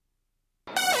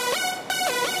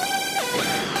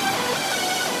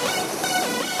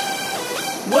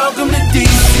Welcome to DC.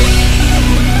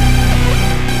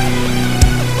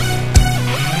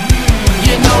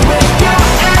 You know we're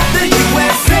at the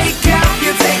USA Cup.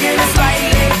 You're taking it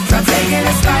slightly, I'm taking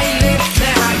it slightly.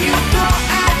 Now you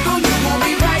know you won't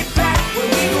be right back. We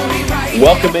gon' be right.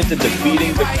 Welcome into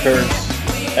Defeating the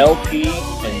Curse. LP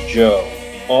and Joe,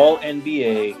 all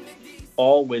NBA,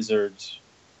 all Wizards,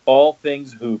 all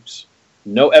things hoops.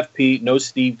 No FP, no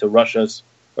Steve to rush us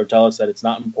or tell us that it's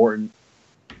not important.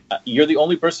 You're the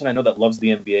only person I know that loves the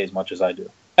NBA as much as I do.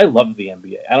 I love the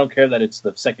NBA. I don't care that it's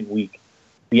the second week.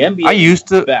 The NBA. I used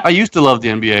to love the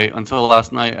NBA until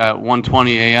last night at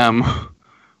 1:20 a.m.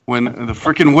 when the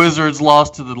freaking Wizards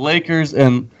lost to the Lakers.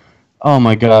 And oh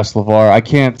my gosh, LeVar, I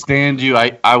can't stand you.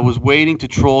 I was waiting to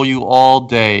troll you all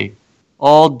day.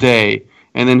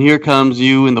 And then here comes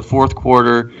you in the fourth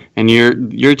quarter, and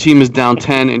your team is down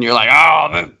 10, and you're like,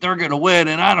 oh, they're gonna win,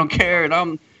 and I don't care,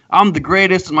 and I'm the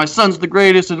greatest, and my son's the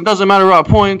greatest, and it doesn't matter about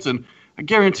points, and I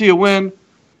guarantee a win.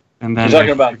 And then you're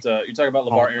talking about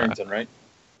LeVar Arrington, right?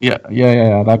 Yeah,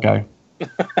 that guy.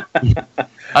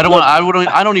 I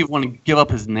don't even want to give up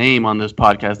his name on this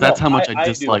podcast. That's how much I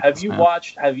dislike. Have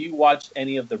you watched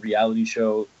any of the reality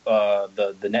show,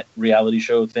 the net reality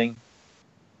show thing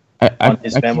on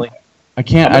his family? I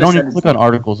can't. I don't even click on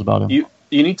articles about him.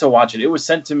 You need to watch it. It was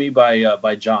sent to me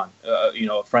by John,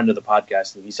 a friend of the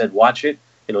podcast, and he said, "Watch it.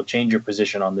 It'll change your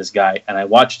position on this guy." And I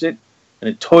watched it, and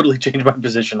it totally changed my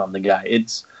position on the guy.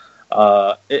 It's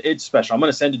special. I'm going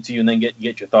to send it to you and then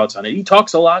get your thoughts on it. He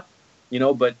talks a lot,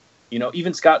 but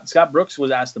even Scott Brooks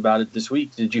was asked about it this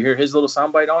week. Did you hear his little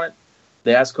soundbite on it?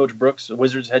 They asked Coach Brooks,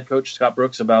 Wizards head coach Scott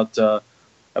Brooks, about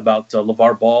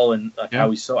LeVar Ball and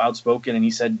how he's so outspoken, and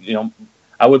he said,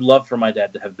 I would love for my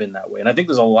dad to have been that way. And I think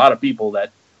there's a lot of people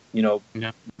that,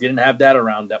 didn't have dad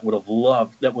around that would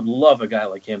love a guy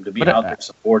like him to be out there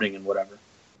supporting and whatever.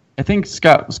 I think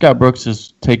Scott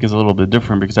Brooks' take is a little bit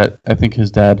different because I think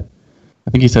his dad,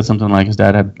 he said something like his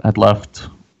dad had left.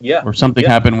 Yeah. Or something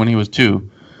happened when he was 2.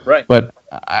 Right. But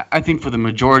I think for the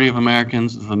majority of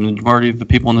Americans, the majority of the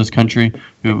people in this country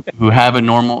who have a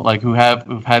normal,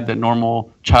 who've had that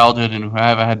normal childhood and who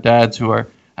have had dads who are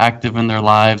active in their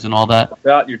lives and all that.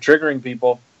 You're triggering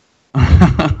people.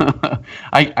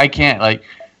 I can't,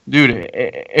 dude,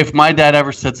 if my dad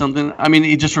ever said something,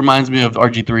 it just reminds me of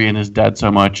RG3 and his dad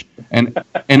so much. And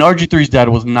RG3's dad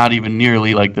was not even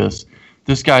nearly like this.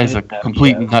 This guy is a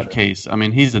complete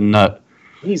nutcase. He's a nut.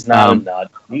 He's not a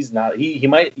nut. He's not.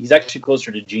 He's actually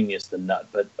closer to genius than nut,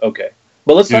 but okay.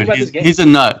 But let's talk about this game. He's a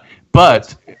nut.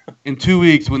 But in 2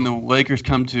 weeks, when the Lakers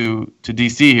come to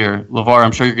DC here, LeVar,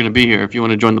 I'm sure you're going to be here if you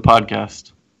want to join the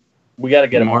podcast. We got to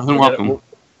get him. More than welcome.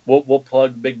 We'll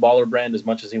plug Big Baller Brand as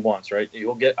much as he wants, right?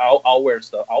 I'll wear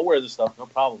stuff. I'll wear the stuff, no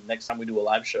problem. Next time we do a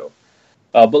live show.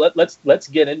 But let's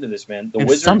get into this, man. The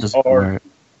Wizards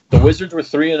were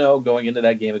 3-0 going into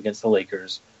that game against the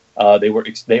Lakers.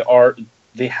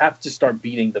 They have to start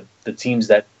beating the teams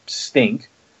that stink,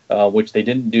 which they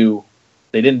didn't do.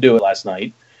 They didn't do it last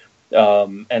night.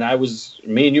 And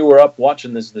me and you were up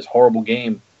watching this horrible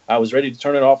game. I was ready to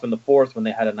turn it off in the fourth when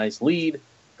they had a nice lead.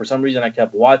 For some reason, I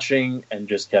kept watching,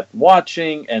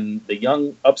 and the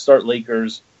young upstart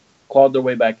Lakers clawed their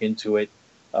way back into it.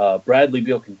 Bradley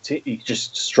Beal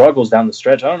just struggles down the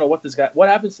stretch. I don't know what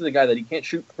happens to the guy that he can't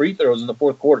shoot free throws in the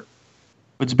fourth quarter.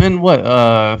 It's been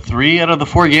 3 out of the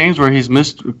 4 games where he's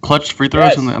missed clutch free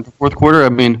throws in the fourth quarter.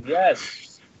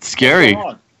 Yes, it's scary.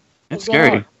 It's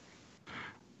scary.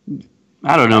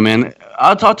 I don't know, man.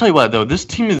 I'll tell you what, though. This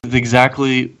team is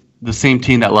exactly the same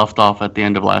team that left off at the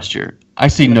end of last year. I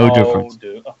see no difference.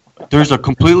 Dude. There's a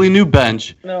completely new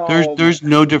bench. There's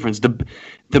no difference.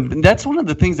 That's one of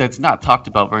the things that's not talked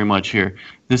about very much here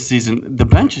this season. The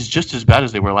bench is just as bad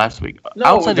as they were last week.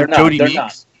 Outside of Jody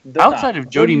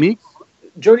Meeks.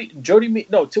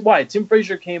 Why? Tim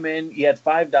Frazier came in. He had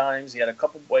 5 dimes. He had a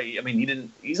couple.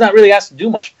 He's not really asked to do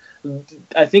much.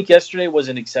 I think yesterday was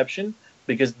an exception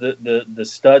because the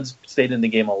studs stayed in the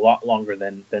game a lot longer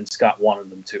than Scott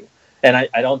wanted them to, and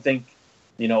I don't think,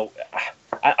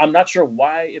 I'm not sure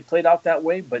why it played out that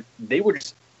way, but they were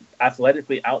just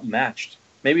athletically outmatched.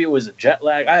 Maybe it was a jet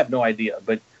lag. I have no idea,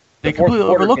 but they completely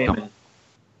overlooked them.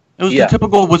 It was the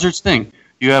typical Wizards thing.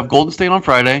 You have Golden State on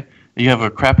Friday. You have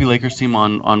a crappy Lakers team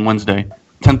on Wednesday,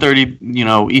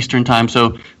 10:30, Eastern time.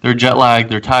 So they're jet lagged,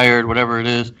 they're tired, whatever it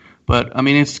is. But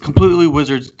it's completely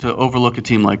Wizards to overlook a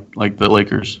team like the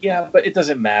Lakers. Yeah, but it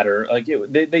doesn't matter.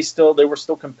 They were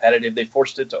still competitive. They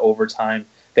forced it to overtime.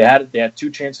 They had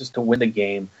 2 chances to win the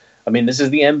game. This is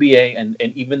the NBA, and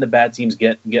even the bad teams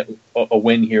get a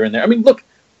win here and there. Look,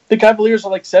 the Cavaliers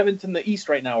are 7th in the East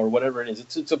right now, or whatever it is.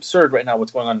 It's absurd right now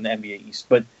what's going on in the NBA East.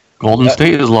 But Golden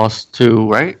State has lost 2,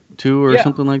 right? 2 or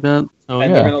something like that. So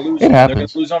and they're going to lose. They're going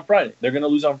to lose on Friday. They're going to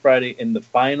lose on Friday in the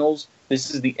finals.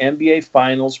 This is the NBA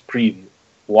Finals preview.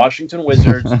 Washington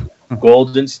Wizards,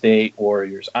 Golden State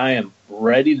Warriors. I am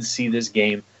ready to see this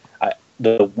game.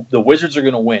 The Wizards are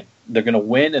going to win. They're going to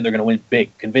win, and they're going to win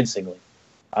big, convincingly.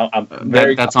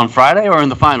 That's on Friday or in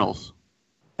the finals?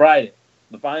 Friday.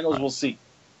 The finals, we'll see.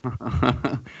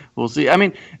 We'll see. I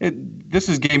mean, this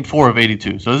is game 4 of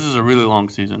 82, so this is a really long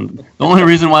season. The only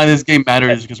reason why this game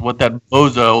mattered is because what that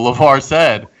bozo LeVar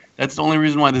said. That's the only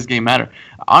reason why this game mattered.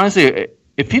 Honestly,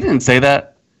 if he didn't say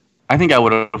that, I think I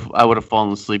would have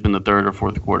fallen asleep in the third or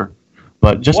fourth quarter.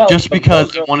 But just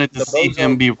because he wanted to see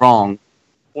him be wrong.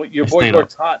 Well, your boy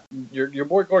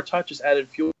Gortat just added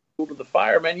fuel to the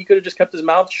fire, man. He could have just kept his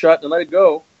mouth shut and let it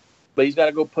go, but he's got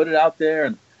to go put it out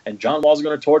there, and John Wall's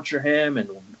going to torture him, and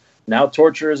now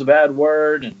torture is a bad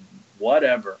word, and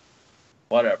whatever.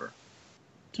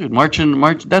 Dude, Marchin,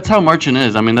 that's how Marchin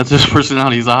is. I mean, that's his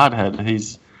personality. He's a hothead.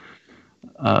 He's,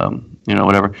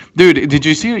 whatever. Dude, did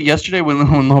you see it yesterday when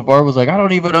LeVar was like, I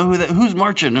don't even know who's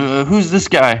Marchin? Who's this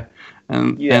guy?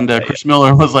 And Chris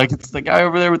Miller was like, it's the guy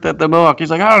over there with the mohawk. He's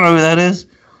like, I don't know who that is.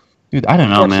 Dude, I don't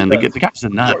know, man. The guy's a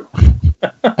nut.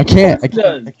 I can't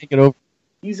get over.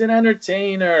 He's an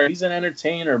entertainer.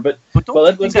 But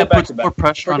let's get back to more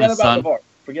pressure on his son.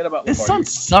 Forget about his son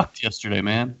sucked yesterday,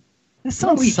 man. His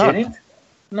son sucked. Didn't.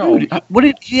 No, dude, what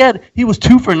did he had? He was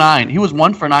 2 for 9. He was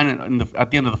 1 for 9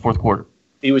 at the end of the fourth quarter.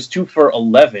 He was 2 for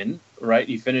 11, right?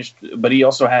 He finished, but he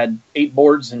also had 8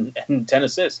 boards and 10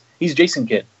 assists. He's Jason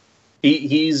Kidd.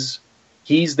 He's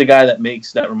the guy that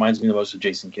reminds me the most of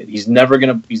Jason Kidd. He's never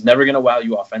gonna wow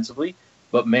you offensively,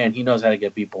 but man, he knows how to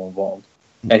get people involved.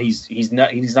 And he's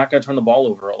not gonna turn the ball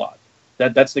over a lot.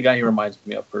 That's the guy he reminds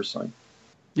me of personally.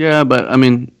 Yeah, but I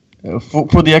mean,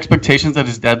 for the expectations that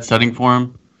his dad's setting for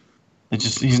him,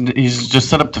 he's just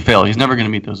set up to fail. He's never gonna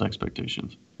meet those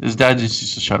expectations. His dad just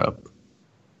needs to shut up.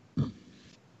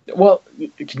 Well,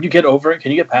 can you get over it?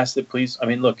 Can you get past it, please? I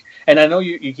mean, look, and I know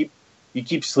you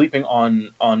keep sleeping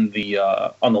on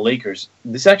the Lakers.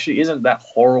 This actually isn't that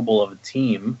horrible of a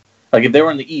team. Like if they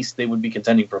were in the East, they would be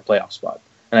contending for a playoff spot.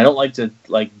 And I don't like to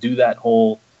do that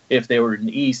whole if they were in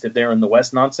the East, if they were in the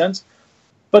West nonsense.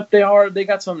 But they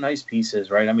got some nice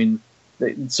pieces, right? I mean,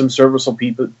 some serviceable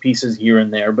pieces here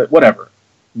and there, but whatever.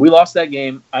 We lost that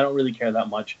game. I don't really care that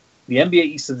much. The NBA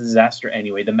East is a disaster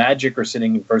anyway. The Magic are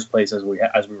sitting in first place as we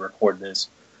record this.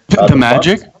 The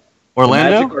Magic?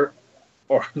 Orlando?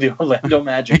 Or the Orlando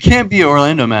Magic. It can't be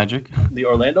Orlando Magic. The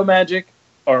Orlando Magic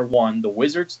are 1, the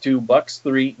Wizards 2, Bucks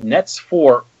 3, Nets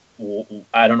 4.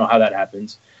 I don't know how that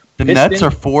happens. The Nets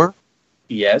are 4?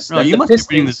 Yes. No, you must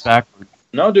be reading this backwards.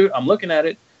 No, dude, I'm looking at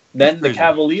it. Then the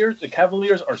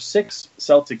Cavaliers are 6,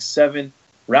 Celtics 7,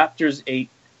 Raptors 8,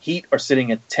 Heat are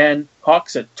sitting at 10,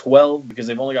 Hawks at 12 because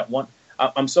they've only got 1.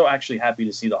 I'm so actually happy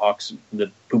to see the Hawks, the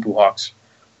poo-poo Hawks,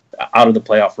 out of the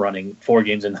playoff running 4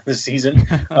 games into the season.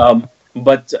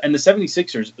 But the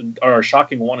 76ers are a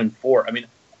shocking 1-4. I mean,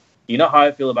 you know how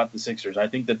I feel about the Sixers. I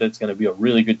think that's going to be a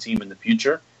really good team in the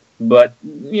future. But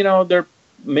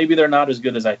they're not as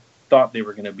good as I thought they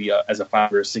were going to be as a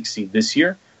 5 or a 6 seed this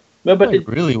year. But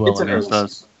really well against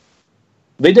us.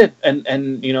 They did, and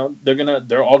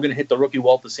they're all gonna hit the rookie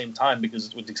wall at the same time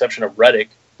because with the exception of Redick,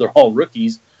 they're all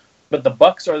rookies. But the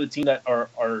Bucks are the team that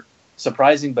are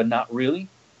surprising, but not really,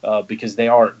 because they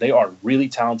are really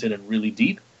talented and really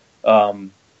deep.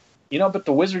 But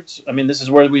the Wizards, I mean, this is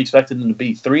where we expected them to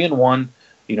be, 3-1.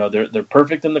 They're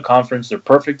perfect in the conference. They're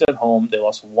perfect at home. They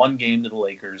lost 1 game to the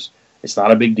Lakers. It's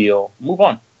not a big deal. Move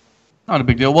on. Not a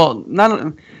big deal. Well,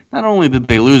 not only did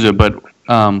they lose it, but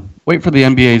wait for the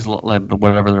NBA's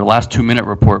their last 2-minute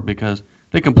report because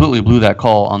they completely blew that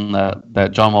call on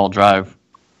that John Wall drive.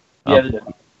 Yeah, they did.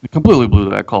 They completely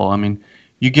blew that call. I mean,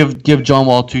 you give John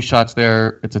Wall 2 shots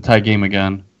there, it's a tie game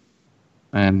again,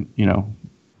 and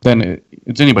then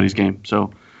it's anybody's game.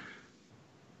 So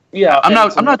yeah, I'm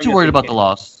not too worried about the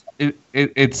loss.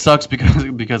 It sucks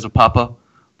because of Papa,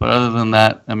 but other than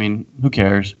that, I mean, who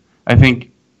cares? I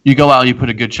think you go out, you put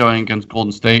a good showing against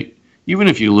Golden State. Even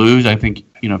if you lose, I think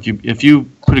if you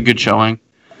put a good showing,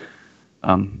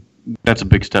 that's a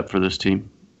big step for this team.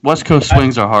 West Coast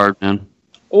swings are hard, man.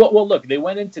 Well, look, they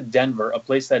went into Denver, a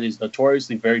place that is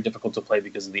notoriously very difficult to play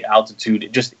because of the altitude.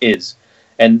 It just is,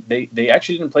 and they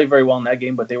actually didn't play very well in that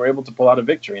game, but they were able to pull out a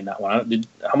victory in that one.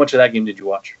 How much of that game did you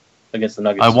watch against the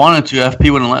Nuggets? I wanted to.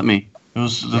 FP wouldn't let me. It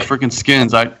was the freaking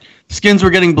Skins. Skins were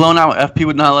getting blown out. FP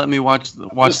would not let me watch the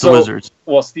Wizards.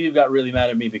 Well, Steve got really mad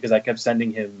at me because I kept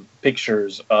sending him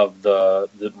pictures of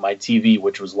my TV,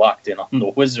 which was locked in on the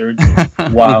Wizards,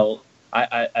 while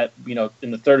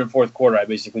in the third and fourth quarter, I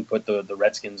basically put the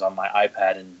Redskins on my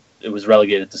iPad, and it was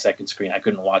relegated to second screen. I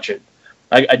couldn't watch it.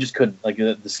 I just couldn't. Like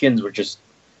the Skins were just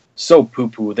so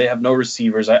poo-poo. They have no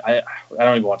receivers. I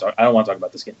don't even want to talk. I don't want to talk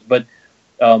about the Skins. But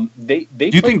they. Do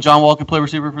you think John Wall can play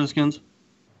receiver for the Skins?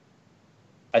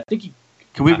 I think he.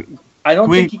 Can we? I don't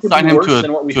think he could sign be him worse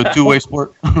than what we have. to a two-way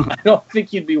sport. I don't think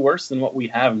he'd be worse than what we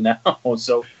have now.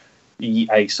 So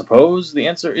I suppose the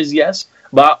answer is yes.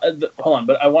 But hold on.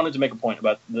 But I wanted to make a point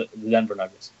about the Denver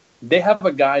Nuggets. They have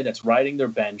a guy that's riding their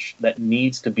bench that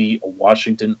needs to be a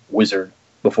Washington Wizard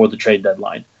before the trade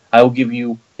deadline. I will give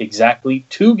you exactly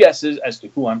 2 guesses as to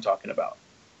who I'm talking about.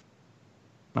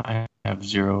 I have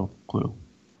zero clue.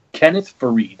 Kenneth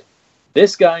Faried.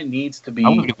 This guy needs to be...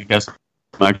 I'm going to guess,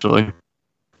 actually.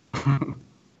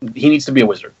 He needs to be a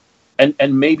Wizard.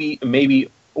 And maybe,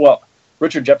 well,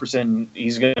 Richard Jefferson,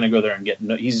 he's going to go there and get...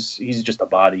 He's just a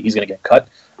body. He's going to get cut.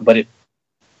 But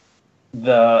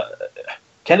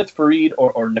Kenneth Faried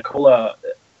or Nikola...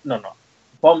 No.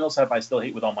 Paul Millsap I still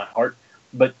hate with all my heart.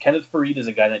 But Kenneth Faried is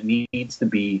a guy that needs to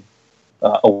be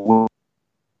a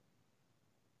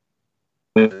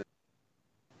Wizard.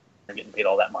 Getting paid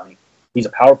all that money. He's a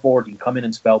power forward. He can come in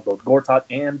and spell both Gortat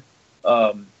and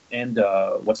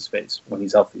what's his face when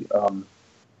he's healthy.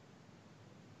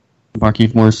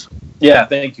 Markieff Morris. Yeah,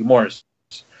 thank you, Morris.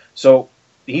 So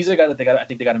he's a guy that I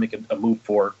think they got to make a move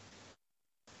for.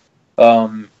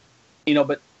 But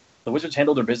the Wizards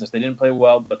handled their business. They didn't play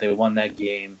well, but they won that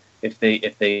game. If they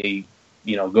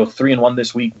go 3-1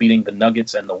 this week, beating the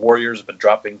Nuggets and the Warriors, but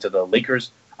dropping to the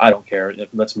Lakers, I don't care.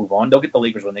 Let's move on. They'll get the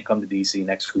Lakers when they come to DC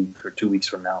next week or 2 weeks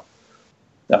from now.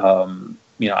 I'm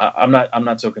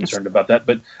not so concerned about that.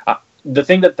 But the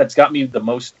thing that's got me the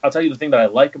most, I'll tell you the thing that I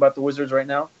like about the Wizards right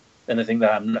now, and the thing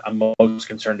that I'm most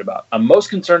concerned about. I'm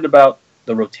most concerned about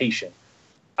the rotation.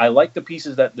 I like the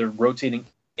pieces that they're rotating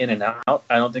in and out.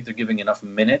 I don't think they're giving enough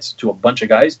minutes to a bunch of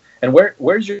guys. And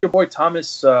where's your boy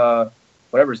Thomas?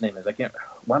 Whatever his name is, I can't.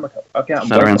 Why am I can't?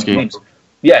 Satoransky.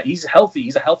 Yeah, he's healthy.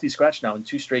 He's a healthy scratch now in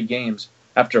 2 straight games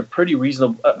after a pretty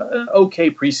reasonable, okay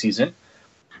preseason.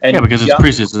 And yeah, because it's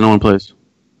preseason, no one plays.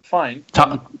 Fine.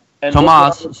 Tomas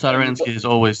Satoransky has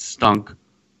always stunk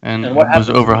and was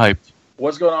overhyped.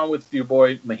 What's going on with your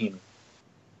boy Mahimi?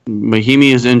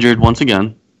 Mahimi is injured once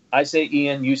again. I say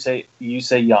Ian. You say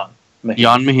Jan.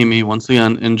 Jan Mahimi once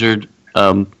again injured.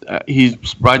 He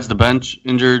rides the bench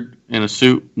injured in a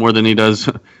suit more than he does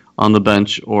on the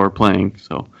bench or playing.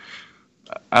 So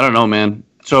I don't know, man.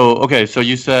 So okay, so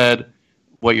you said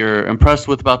what you're impressed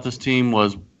with about this team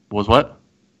was what?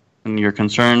 And you're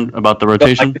concerned about the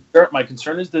rotation? My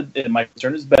concern is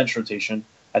bench rotation.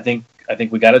 I think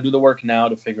we got to do the work now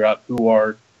to figure out who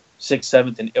our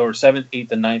 6th, 7th, or 7th,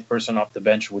 8th, and 9th person off the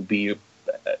bench would be,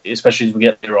 especially as we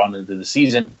get later on into the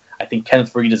season. I think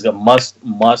Kenneth Faried is a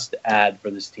must add for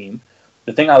this team.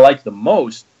 The thing I like the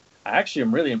most, I actually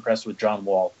am really impressed with John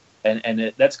Wall,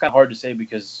 and that's kind of hard to say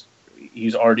because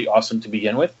he's already awesome to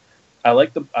begin with. I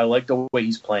like the way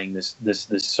he's playing this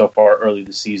so far early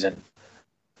this season.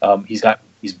 He's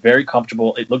very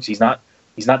comfortable. It looks he's not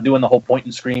doing the whole point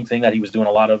and scream thing that he was doing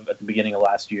a lot of at the beginning of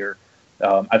last year.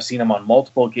 I've seen him on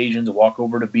multiple occasions walk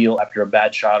over to Beal after a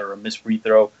bad shot or a missed free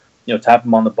throw, tap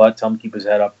him on the butt, tell him to keep his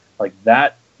head up. Like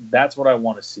that. That's what I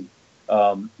want to see.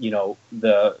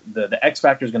 The X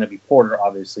factor is going to be Porter,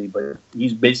 obviously, but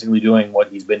he's basically doing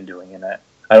what he's been doing, and I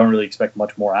don't really expect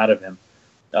much more out of him.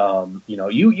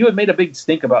 You had made a big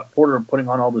stink about Porter putting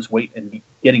on all this weight and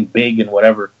getting big and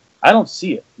whatever. I don't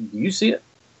see it. Do you see it?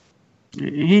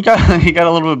 He got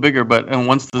a little bit bigger, but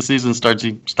once the season starts,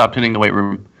 he stopped hitting the weight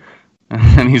room,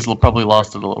 and he's probably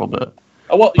lost it a little bit.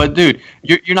 Oh, well, but dude,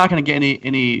 you're not going to get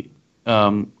any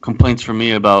complaints from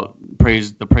me about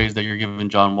the praise that you're giving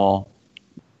John Wall.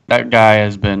 That guy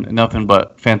has been nothing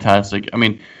but fantastic. I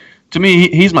mean, to me,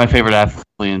 he's my favorite athlete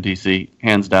in DC,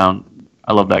 hands down.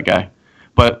 I love that guy.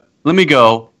 But let me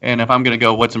go, and if I'm going to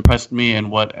go, what's impressed me and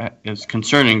what is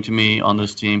concerning to me on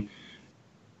this team.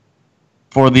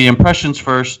 For the impressions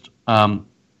first, I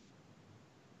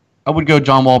would go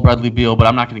John Wall, Bradley Beal, but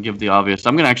I'm not going to give the obvious.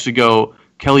 I'm going to actually go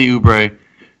Kelly Oubre.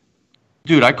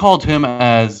 Dude, I called him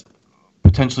as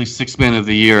potentially 6th man of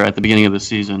the year at the beginning of the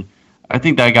season. I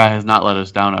think that guy has not let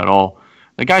us down at all.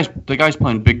 The guy's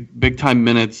playing big time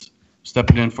minutes,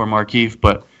 stepping in for Markieff,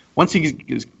 but once he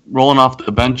is rolling off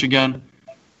the bench again,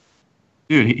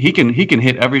 dude, he can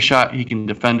hit every shot. He can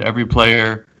defend every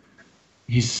player.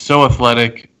 He's so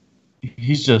athletic.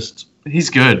 He's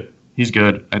good. He's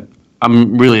good.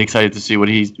 I'm really excited to see what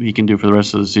he can do for the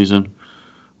rest of the season.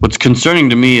 What's concerning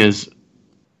to me is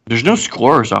there's no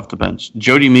scorers off the bench.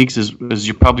 Jody Meeks is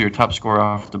probably your top scorer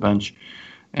off the bench.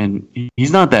 and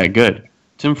he's not that good.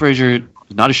 Tim Frazier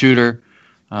is not a shooter.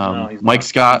 Mike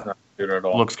Scott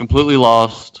looks completely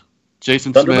lost.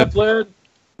 Jason Smith,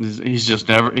 he's just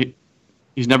never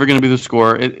he's never going to be the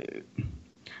scorer.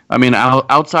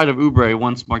 Outside of Oubre,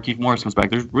 once Markieff Morris comes back,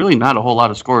 there's really not a whole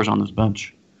lot of scorers on this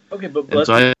bench. Okay, but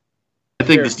so I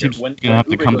think this team's going to have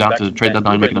to come down to the trade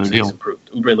deadline and make another deal.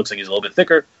 Oubre looks like he's a little bit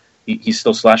thicker. He's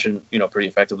still slashing, pretty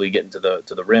effectively, getting to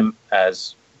the rim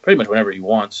as pretty much whenever he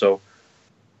wants. So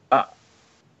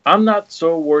I'm not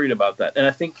so worried about that. And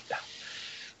I think,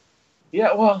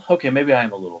 maybe I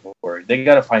am a little worried. They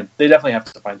definitely have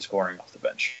to find scoring off the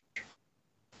bench.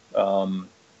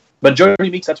 But Jody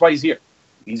Meeks, that's why he's here.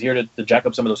 He's here to jack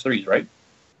up some of those threes, right?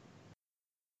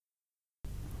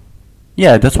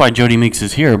 Yeah, that's why Jody Meeks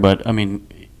is here. But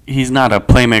he's not a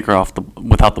playmaker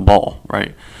without the ball,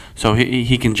 right? So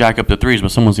he can jack up the threes,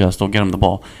 but someone's got to still get him the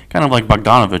ball. Kind of like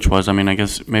Bogdanovich was. I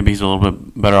guess maybe he's a little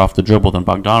bit better off the dribble than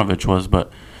Bogdanovich was,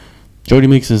 but Jody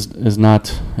Meeks is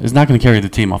not going to carry the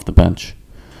team off the bench.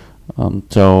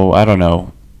 So I don't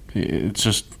know.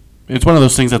 It's one of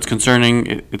those things that's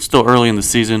concerning. It's still early in the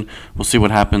season. We'll see what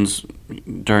happens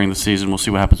during the season. We'll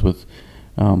see what happens with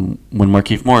when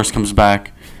Markieff Morris comes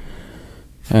back,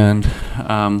 and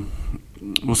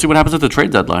we'll see what happens at the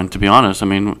trade deadline. To be honest,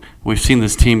 we've seen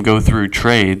this team go through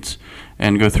trades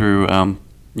and go through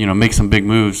make some big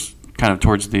moves kind of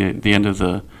towards the end of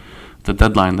the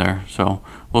deadline there. So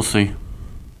we'll see.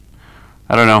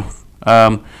 I don't know.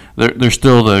 There's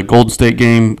still the Golden State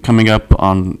game coming up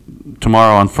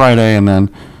tomorrow on Friday, and then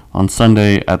on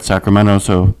Sunday at Sacramento.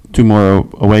 So 2 more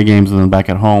away games, and then back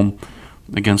at home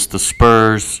against the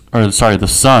Suns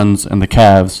and the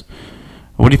Cavs.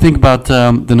 What do you think about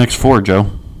the next 4,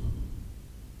 Joe?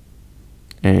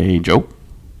 Hey, Joe?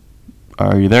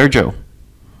 Are you there, Joe?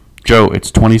 Joe,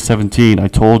 it's 2017. I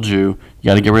told you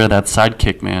got to get rid of that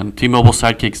sidekick, man. T-Mobile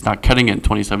sidekick's not cutting it in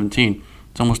 2017.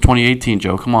 It's almost 2018,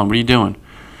 Joe. Come on, what are you doing?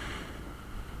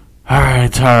 All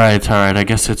right. I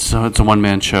guess it's a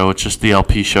one-man show. It's just the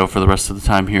LP show for the rest of the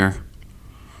time here.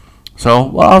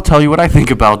 So, I'll tell you what I think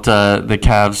about the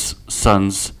Cavs,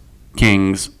 Suns,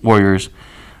 Kings, Warriors.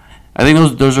 I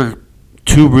think those are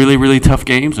 2 really, really tough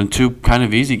games and 2 kind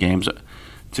of easy games.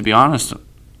 To be honest,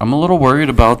 I'm a little worried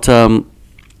about the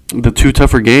 2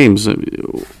 tougher games.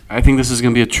 I think this is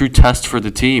going to be a true test for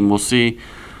the team. We'll see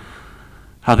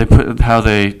how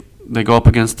they go up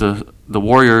against the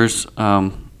Warriors.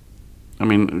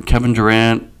 Kevin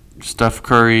Durant, Steph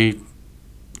Curry,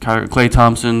 Klay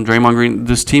Thompson, Draymond Green.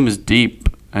 This team is deep,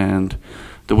 and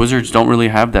the Wizards don't really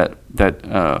have that.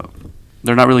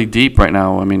 They're not really deep right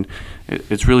now.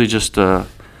 It's really just the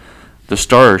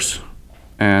stars,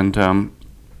 and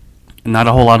not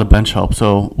a whole lot of bench help.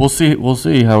 So we'll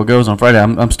see how it goes on Friday.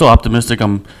 I'm still optimistic.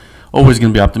 I'm always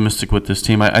going to be optimistic with this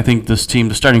team. I think this team,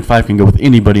 the starting 5, can go with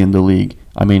anybody in the league.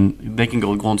 They can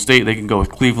go with Golden State. They can go with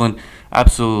Cleveland.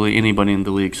 Absolutely anybody in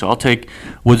the league. So I'll take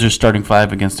Wizards starting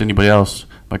 5 against anybody else.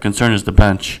 My concern is the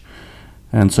bench.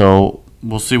 And so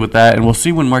we'll see with that. And we'll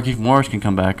see when Markieff Morris can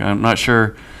come back. I'm not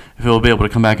sure if he'll be able to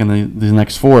come back in the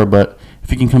next 4, but if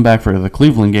he can come back for the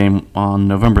Cleveland game on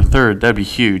November 3rd, that'd be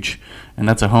huge. And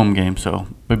that's a home game, so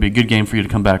it'd be a good game for you to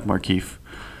come back, Markieff.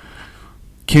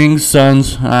 Kings,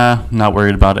 Suns, not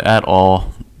worried about it at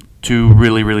all. 2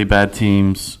 really, really bad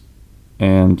teams,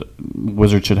 and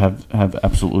Wizards should have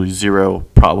absolutely 0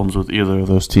 problems with either of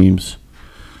those teams.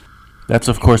 That's,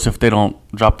 of course, if they don't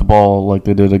drop the ball like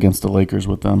they did against the Lakers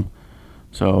with them.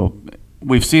 So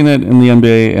we've seen it in the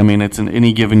NBA. It's an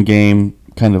any given game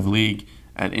kind of league.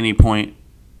 At any point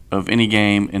of any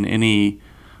game in any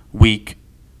week,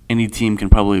 any team can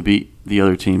probably beat the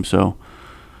other team. So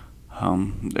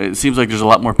it seems like there's a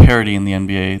lot more parity in the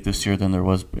NBA this year than there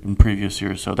was in previous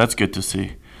years. So that's good to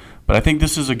see. But I think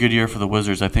this is a good year for the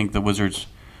Wizards. I think the Wizards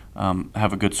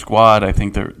have a good squad. I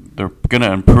think they're going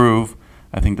to improve.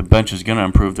 I think the bench is going to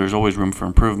improve. There's always room for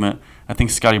improvement. I think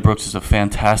Scotty Brooks is a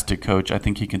fantastic coach. I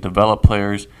think he can develop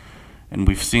players. And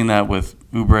we've seen that with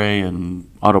Oubre and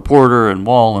Otto Porter and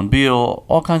Wall and Beal,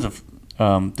 all kinds of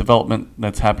development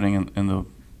that's happening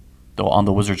on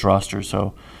the Wizards roster.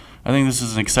 So I think this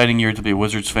is an exciting year to be a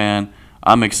Wizards fan.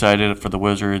 I'm excited for the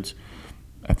Wizards.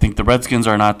 I think the Redskins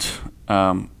are not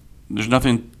there's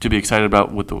nothing to be excited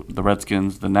about with the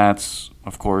Redskins. The Nats,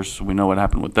 of course, we know what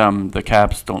happened with them. The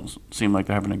Caps don't seem like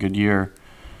they're having a good year.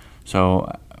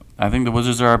 So I think the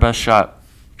Wizards are our best shot.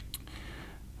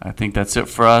 I think that's it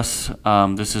for us.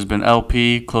 This has been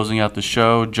LP closing out the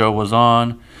show. Joe was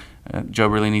on. Joe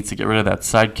really needs to get rid of that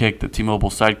sidekick, the T-Mobile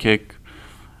sidekick.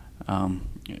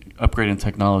 Upgrade in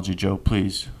technology, Joe,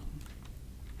 please.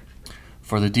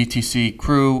 For the DTC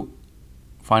crew,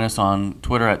 Find us on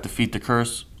Twitter at Defeat the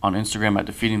Curse, on Instagram at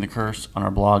Defeating the Curse, on our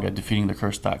blog at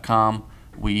defeatingthecurse.com.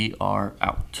 We are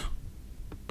out.